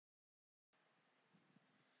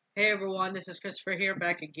Hey everyone, this is Christopher here,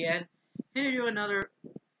 back again. Here to do another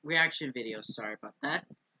reaction video. Sorry about that.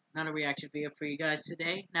 Another reaction video for you guys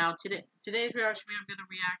today. Now, today's reaction video I'm going to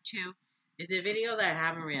react to is a video that I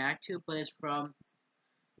haven't reacted to, but it's from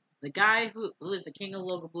the guy who is the king of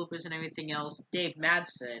logo bloopers and everything else, Dave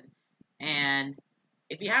Madsen. And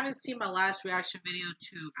if you haven't seen my last reaction video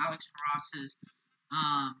to Alex Ross's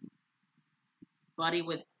Buddy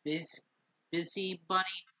with Busy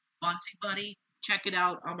Buddy, Bunsy Buddy, check it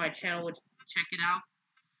out on my channel. Check it out,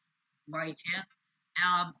 my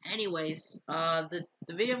channel. Anyways, the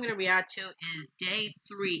video I'm gonna react to is day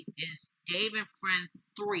 3. Is Dave and Friends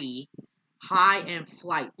 3, High and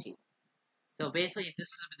Flighty. So basically, this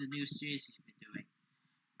is the new series he's been doing.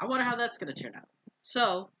 I wonder how that's gonna turn out.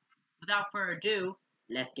 So, without further ado,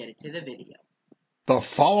 let's get into the video. The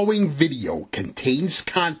following video contains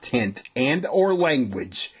content and/or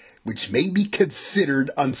language which may be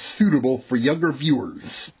considered unsuitable for younger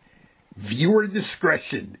viewers. Viewer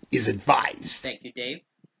discretion is advised. Thank you, Dave.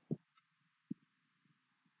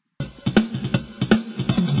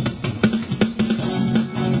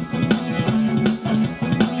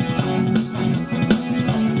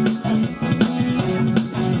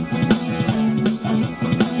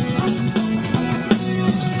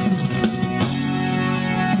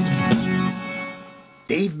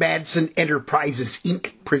 Dave Madsen Enterprises,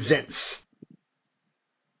 Inc. presents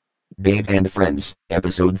Dave and Friends,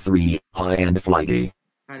 Episode 3, High and Flighty.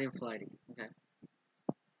 High and Flighty, okay.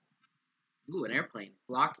 Ooh, an airplane.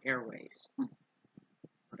 Block Airways. What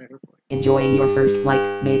an airport. Enjoying your first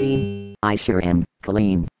flight, Nadine? I sure am,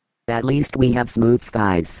 Colleen. At least we have smooth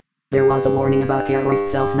skies. There was a warning about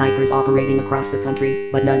terrorist cell snipers operating across the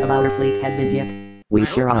country, but none of our fleet has been hit. We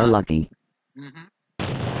sure are lucky.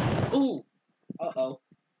 Ooh! Uh-oh.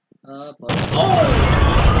 But... Oh!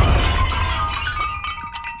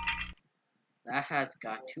 That has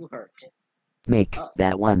got to hurt. Make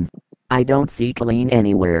that one. I don't see Colleen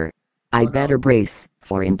anywhere. I better brace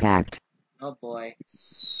for impact. Oh boy.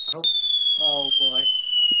 Oh boy.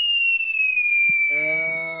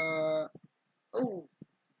 Ooh.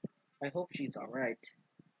 I hope she's alright.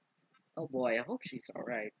 Oh boy, I hope she's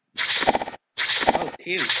alright. Oh,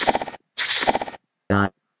 cute.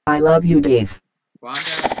 I love you, Dave.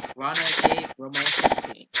 Rhonda, Dave, romantic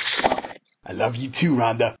scene. Love it. I love you too,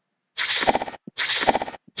 Rhonda.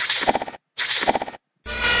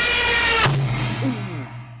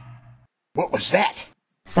 What was that?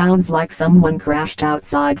 Sounds like someone crashed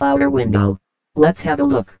outside our window. Let's have a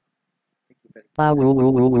look.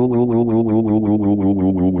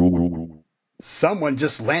 Someone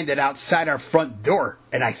just landed outside our front door,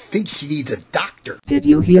 and I think she needs a doctor. Did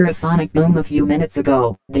you hear a sonic boom a few minutes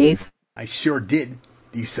ago, Dave? I sure did.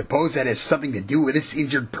 Do you suppose that has something to do with this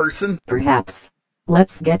injured person? Perhaps.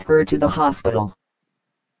 Let's get her to the hospital.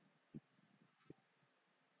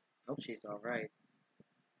 Hope she's alright.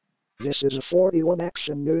 This is a 41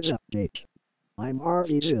 Action News Update. I'm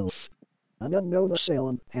Harvey Zilf. An unknown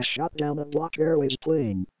assailant has shot down a Block Airways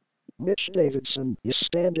plane. Mitch Davidson is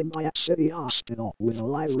standing by at City Hospital with a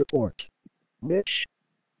live report. Mitch?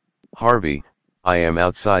 Harvey, I am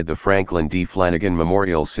outside the Franklin D. Flanagan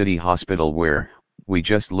Memorial City Hospital where, we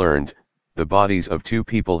just learned, the bodies of 2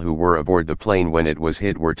 people who were aboard the plane when it was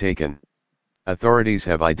hit were taken. Authorities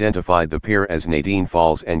have identified the pair as Nadine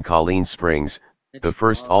Falls and Colleen Springs, the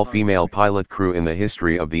first all-female pilot crew in the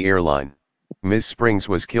history of the airline. Ms. Springs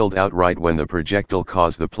was killed outright when the projectile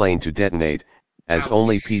caused the plane to detonate, as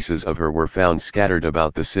only pieces of her were found scattered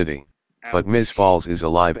about the city. But Ms. Falls is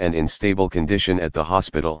alive and in stable condition at the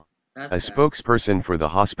hospital. A spokesperson for the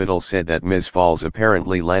hospital said that Ms. Falls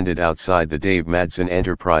apparently landed outside the Dave Madsen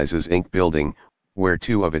Enterprises Inc. building, where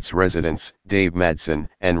 2 of its residents, Dave Madsen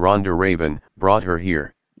and Rhonda Raven, brought her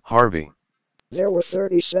here. Harvey. There were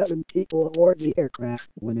 37 people aboard the aircraft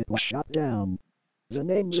when it was shot down. The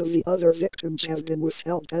names of the other victims have been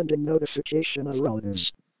withheld pending notification of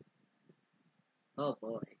relatives. Oh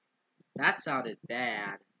boy. That sounded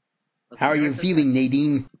bad. How are you feeling,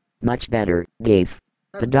 Nadine? Much better, Dave.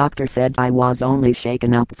 The doctor said I was only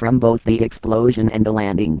shaken up from both the explosion and the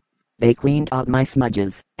landing. They cleaned up my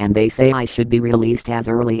smudges, and they say I should be released as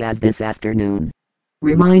early as this afternoon.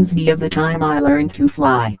 Reminds me of the time I learned to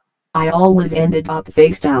fly. I always ended up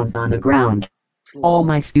face down on the ground. All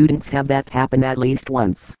my students have that happen at least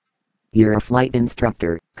once. You're a flight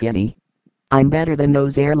instructor, Kitty. I'm better than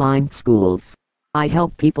those airline schools. I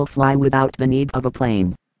help people fly without the need of a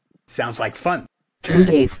plane. Sounds like fun. True,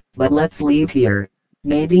 Dave, but let's leave here.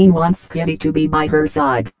 Nadine wants Kitty to be by her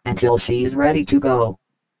side until she's ready to go.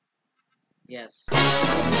 Yes.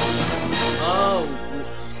 Oh,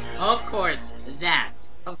 of course that.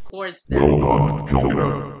 Of course that. Well done,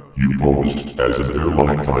 Joker. You posed as an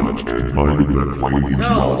airline pilot and minded that plane into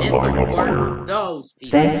So, a is line the of fire. word those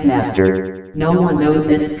people? Thanks, Master. No one knows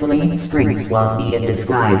this Clean Springs was me in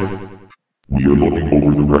disguise. We are looking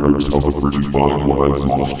over the records of the 35 lives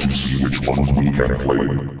lost to see which ones we can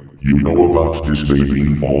claim. You know about this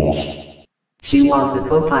Nadine Falls? She was the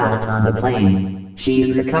co-pilot on the plane.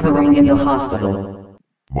 She's recovering in the hospital.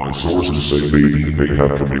 My sources say Nadine may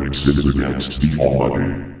have committed sins against the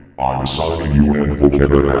Almighty. I'm assigning you and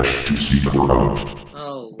Volcano Ash to seek her out.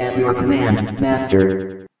 Oh. At your command,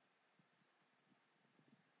 Master.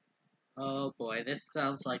 Oh boy, this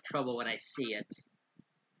sounds like trouble when I see it.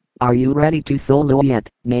 Are you ready to solo yet,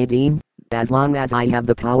 Nadine? As long as I have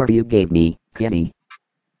the power you gave me, kitty.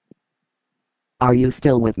 Are you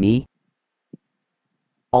still with me?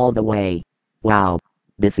 All the way. Wow.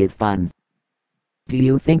 This is fun. Do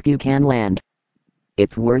you think you can land?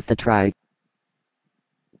 It's worth a try.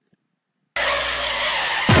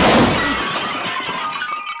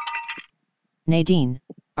 Nadine,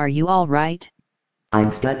 are you alright?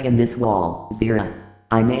 I'm stuck in this wall, Zira.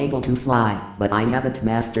 I'm able to fly, but I haven't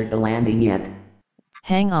mastered the landing yet.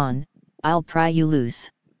 Hang on, I'll pry you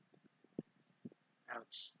loose.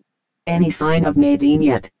 Ouch. Any sign of Nadine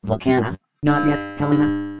yet, Volcana? Not yet,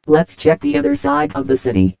 Helena. Let's check the other side of the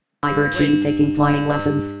city. I heard she's taking flying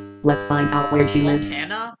lessons. Let's find out where she lives.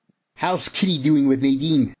 Volcana? How's Kitty doing with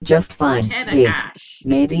Nadine? Just fine, Volcana Dave. Ash.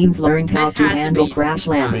 Nadine's learned how This to had to handle be crash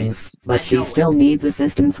disguised. landings, I but she know still it. needs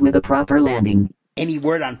assistance with a proper landing. Any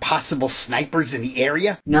word on possible snipers in the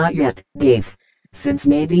area? Not yet, Dave. Since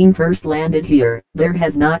Nadine first landed here, there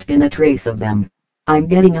has not been a trace of them. I'm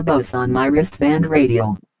getting a buzz on my wristband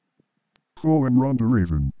radio. Calling Rhonda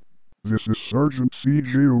Raven. This is Sergeant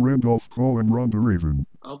C.J. Randolph calling Rhonda Raven.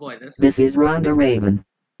 Oh boy, This is Rhonda Raven.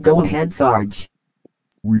 Go ahead, Sarge.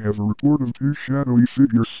 We have a report of two shadowy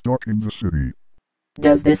figures stalking the city.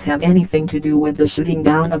 Does this have anything to do with the shooting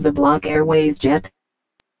down of the Block Airways jet?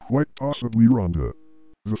 Quite possibly, Rhonda.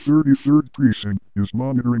 The 33rd Precinct is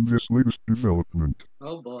monitoring this latest development.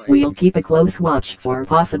 Oh boy. We'll keep a close watch for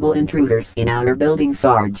possible intruders in our building,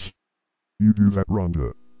 Sarge. You do that,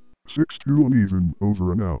 Rhonda. 6-2 uneven,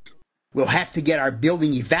 over and out. We'll have to get our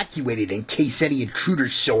building evacuated in case any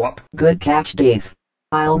intruders show up. Good catch, Dave.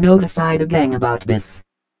 I'll notify the gang about this.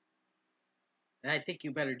 I think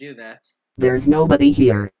you better do that. There's nobody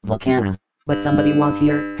here, Volcana. But somebody was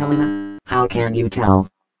here, Helena. How can you tell?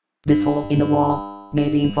 This hole in the wall,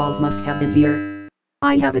 Nadine Falls must have been here.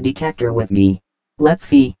 I have a detector with me. Let's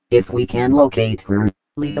see if we can locate her.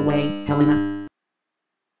 Lead the way, Helena.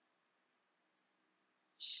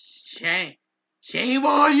 Shame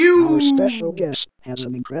on you! Our special guest has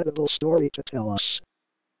an incredible story to tell us.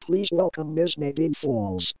 Please welcome Ms. Nadine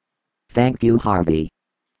Falls. Thank you, Harvey.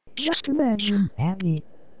 Just imagine, Abby.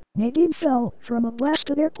 Nadine fell from a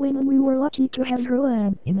blasted airplane and we were lucky to have her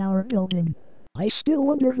land in our building. I still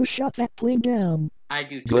wonder who shot that plane down. I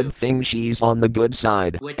do too. Good thing she's on the good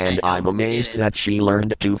side, Which and I I'm know amazed did. that she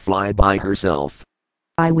learned to fly by herself.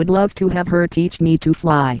 I would love to have her teach me to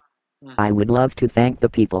fly. I would love to thank the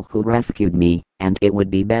people who rescued me, and it would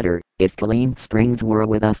be better if Clean Springs were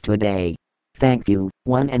with us today. Thank you,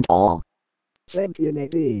 one and all. Thank you,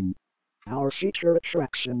 Nadine. Our feature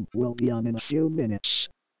attraction will be on in a few minutes.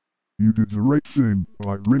 You did the right thing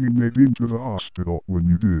by bringing Nadine to the hospital when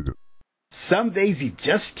you did. Some days you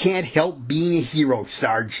just can't help being a hero,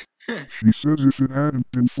 Sarge. She says if it hadn't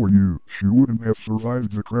been for you, she wouldn't have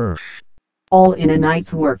survived the crash. All in a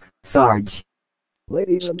night's work, Sarge.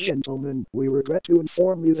 Ladies and gentlemen, we regret to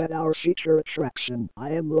inform you that our feature attraction,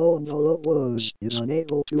 I Am Low and Low Woes, is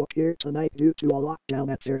unable to appear tonight due to a lockdown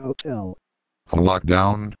at their hotel. A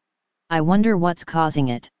lockdown? I wonder what's causing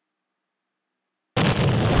it.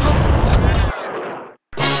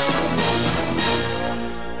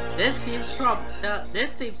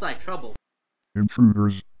 This seems like trouble.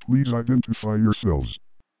 Intruders, please identify yourselves.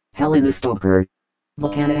 Helena Stoker.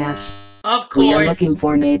 Volcana Ash. Of We are course. looking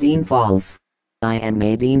for Nadine Falls. I am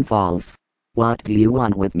Nadine Falls. What do you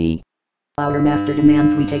want with me? Our master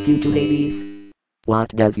demands we take you to Hades. What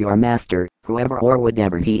does your master, whoever or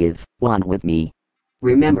whatever he is, want with me?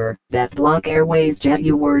 Remember that Block Airways jet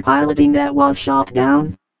you were piloting that was shot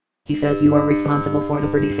down? He says you are responsible for the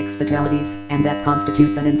 36 fatalities, and that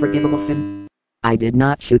constitutes an unforgivable sin. I did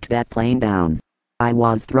not shoot that plane down. I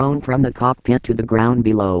was thrown from the cockpit to the ground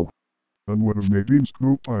below. And one of Nadine's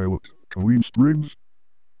co-pilot, Colleen Springs?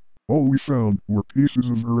 All we found were pieces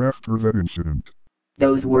of her after that incident.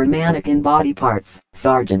 Those were mannequin body parts,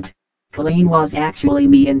 Sergeant. Colleen was actually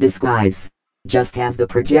me in disguise. Just as the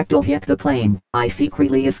projectile hit the plane, I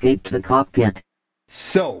secretly escaped the cockpit.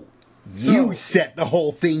 So, you set the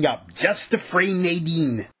whole thing up just to frame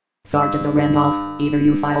Nadine. Sergeant Randolph, either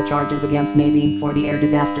you file charges against Nadine for the air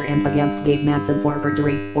disaster and against Dave Manson for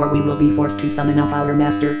perjury, or we will be forced to summon up our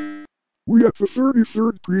master. We at the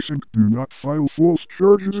 33rd Precinct do not file false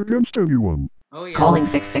charges against anyone. Oh yeah. Calling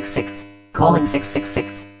 666. Calling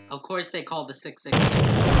 666. Of course they call the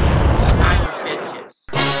 666. The Tyler bitches.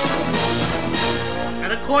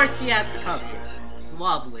 And of course he has to come here.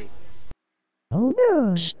 Lovely. Oh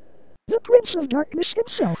no! The Prince of Darkness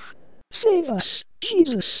himself. Save us,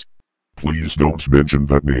 Jesus. Please don't mention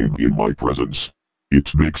that name in my presence.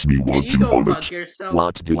 It makes me Can want you to go vomit. fuck yourself?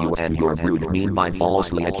 What do you and your brood mean by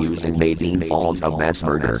falsely accusing Nadine Falls of mass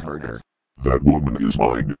murder? That woman is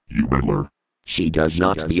mine, you meddler. She does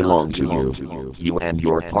not belong to you. You and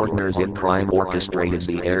your partners in crime orchestrated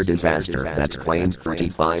the air disaster that claimed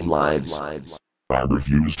 35 lives. I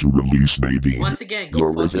refuse to release Nadine. Once again, go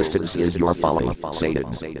Your fuck resistance yourself. is your folly,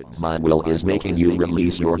 Satan. My will is making you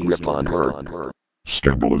release your grip on her.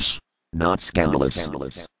 Scandalous. Not scandalous.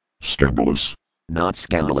 Scandalous. Not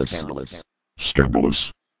scandalous.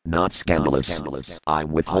 Scandalous. Not scandalous.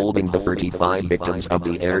 I'm withholding the 35 victims of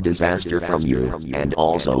the air disaster from you, and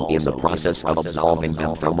also in the process of absolving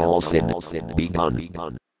them from all sin. Be done.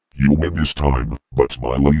 You win this time, but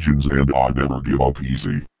my legions and I never give up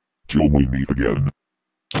easy. Till we meet again.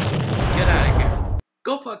 Get out of here.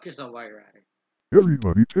 Go fuck yourself while you're at it.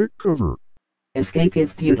 Everybody take cover. Escape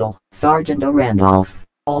is futile, Sergeant Randolph.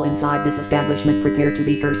 All inside this establishment prepare to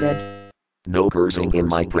be cursed. No cursing in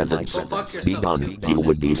my presence. Go fuck Be yourself. done. You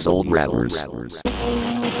would be soul grabbers.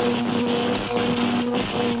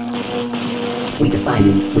 We define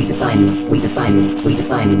you, we define you, we define you, we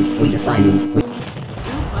define you, we define you. Go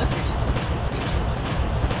fuck yourself, bitches.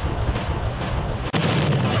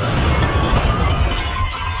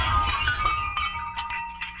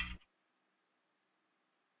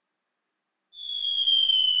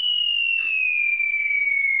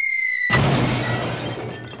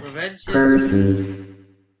 Revenge is...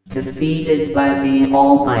 Curses. Defeated by the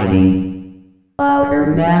Almighty.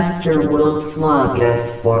 Our Master will flog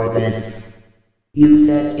us for this. You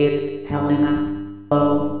said it, Helena.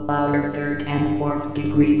 Oh, our third and fourth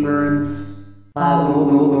degree burns.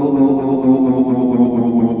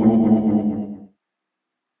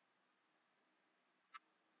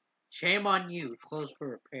 Shame on you. Closed for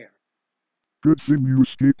repair. Good thing you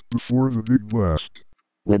escaped before the big blast.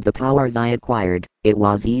 With the powers I acquired, it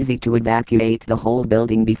was easy to evacuate the whole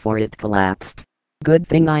building before it collapsed. Good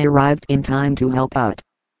thing I arrived in time to help out.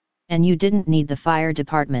 And you didn't need the fire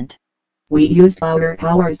department. We used our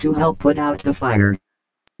powers to help put out the fire.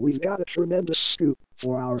 We've got a tremendous scoop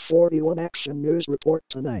for our 41 Action News report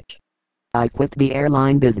tonight. I quit the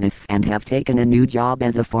airline business and have taken a new job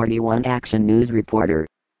as a 41 Action News reporter.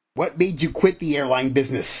 What made you quit the airline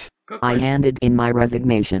business? Good I question. handed in my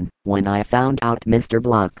resignation when I found out Mr.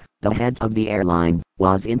 Block, the head of the airline,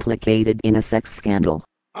 was implicated in a sex scandal.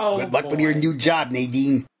 Oh, Good luck with boy. your new job,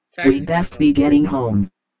 Nadine. We'd best be getting home.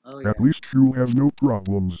 Oh, yeah. At least you'll have no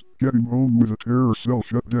problems getting home with a terror cell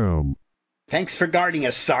shut down. Thanks for guarding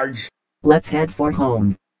us, Sarge. Let's head for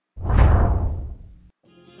home.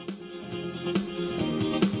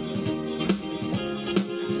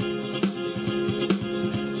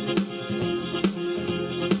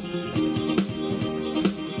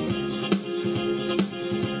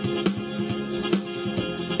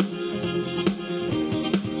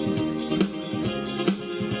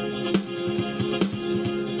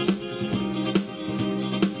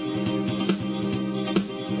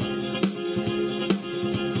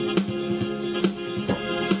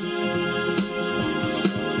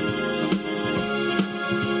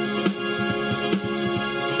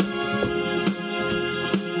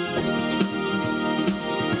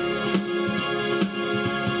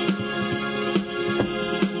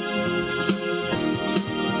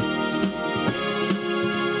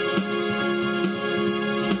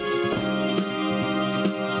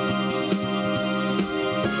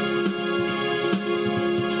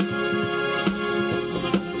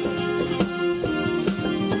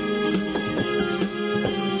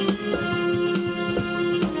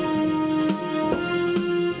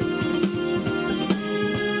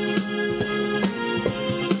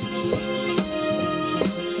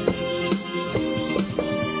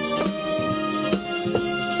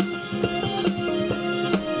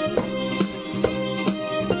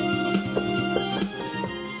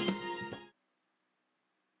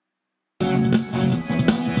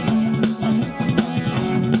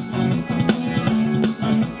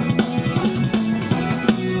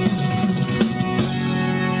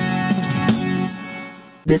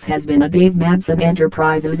 This has been a Dave Manson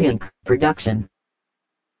Enterprises Inc. production.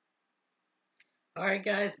 Alright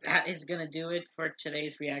guys, that is gonna do it for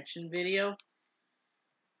today's reaction video.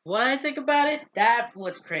 What I think about it, that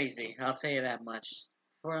was crazy. I'll tell you that much.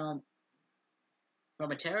 From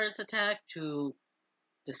a terrorist attack to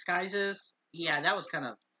disguises, yeah, that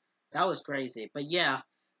was crazy. But yeah,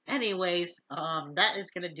 anyways, that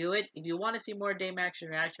is gonna do it. If you want to see more Dame Action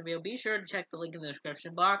reaction video, be sure to check the link in the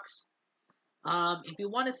description box. If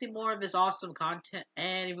you want to see more of his awesome content,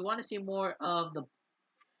 and if you want to see more of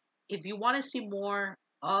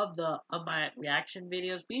my reaction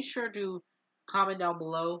videos, be sure to comment down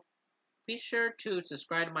below. Be sure to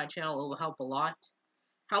subscribe to my channel. It will help a lot.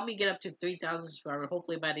 Help me get up to 3,000 subscribers,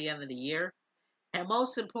 hopefully by the end of the year. And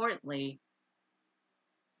most importantly,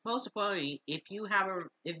 if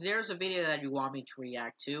there's a video that you want me to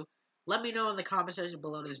react to, let me know in the comment section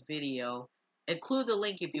below this video. Include the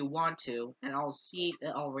link if you want to, and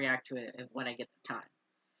I'll react to it when I get the time.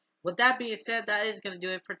 With that being said, that is going to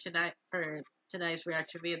do it for tonight's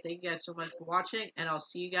reaction video. Thank you guys so much for watching, and I'll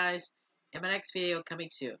see you guys in my next video coming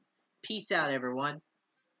soon. Peace out, everyone.